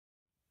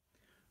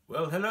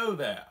Well, hello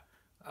there.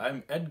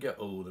 I'm Edgar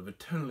Old of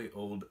Eternally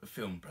Old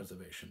Film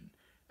Preservation.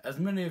 As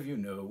many of you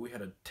know, we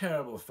had a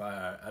terrible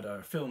fire at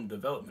our film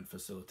development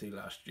facility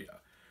last year.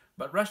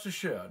 But rest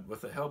assured,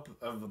 with the help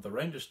of the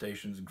ranger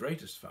station's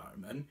greatest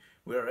firemen,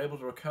 we were able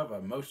to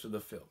recover most of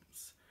the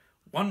films.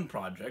 One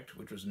project,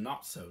 which was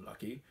not so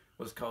lucky,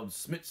 was called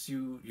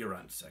Smitsu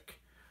Uransek,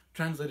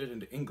 translated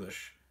into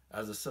English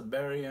as the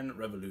Siberian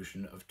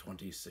Revolution of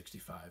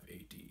 2065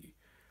 AD.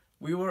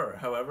 We were,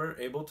 however,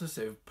 able to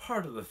save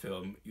part of the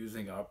film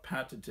using our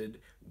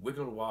patented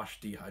Wiggle Wash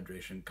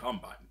Dehydration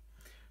Combine.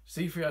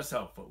 See for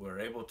yourself what we're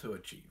able to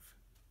achieve.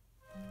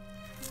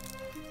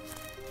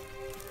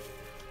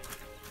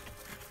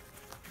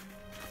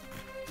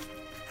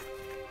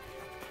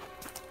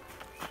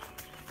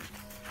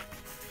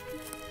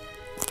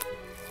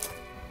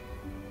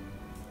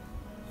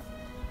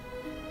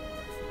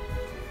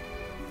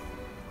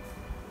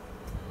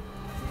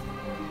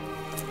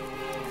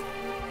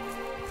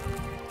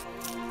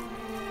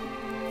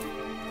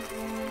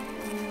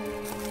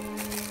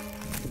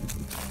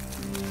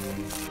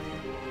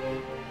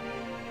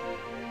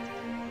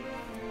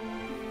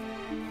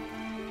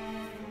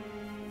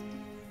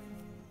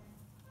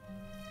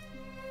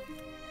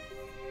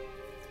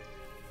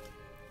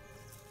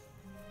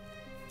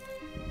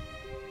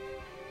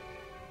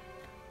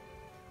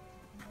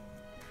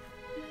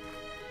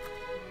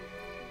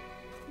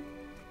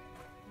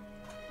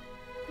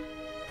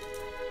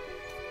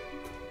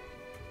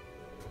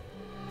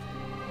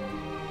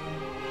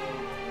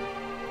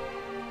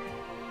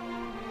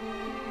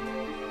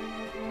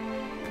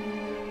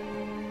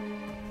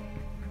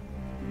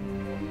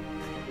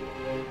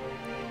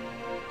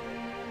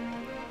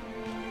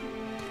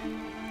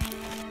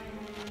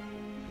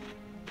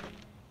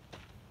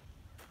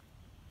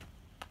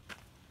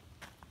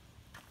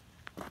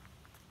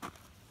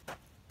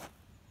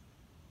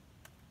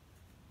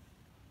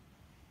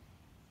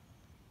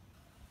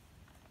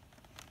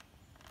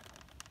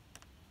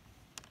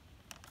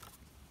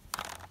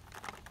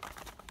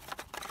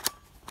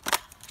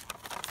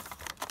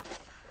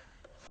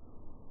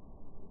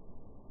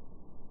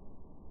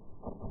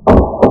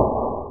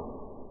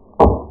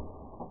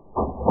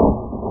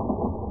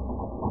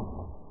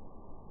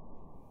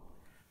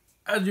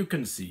 As you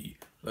can see,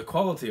 the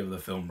quality of the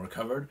film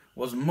recovered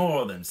was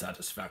more than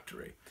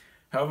satisfactory.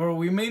 However,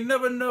 we may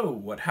never know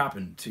what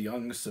happened to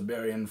young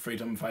Siberian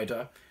freedom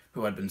fighter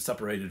who had been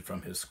separated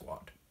from his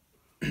squad.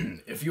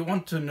 If you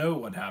want to know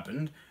what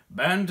happened,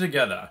 band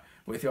together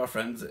with your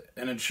friends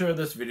and ensure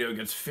this video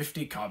gets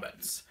 50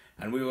 comments,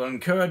 and we will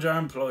encourage our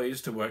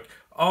employees to work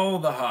all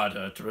the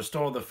harder to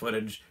restore the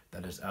footage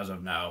that is as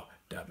of now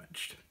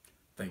damaged.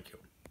 Thank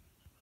you.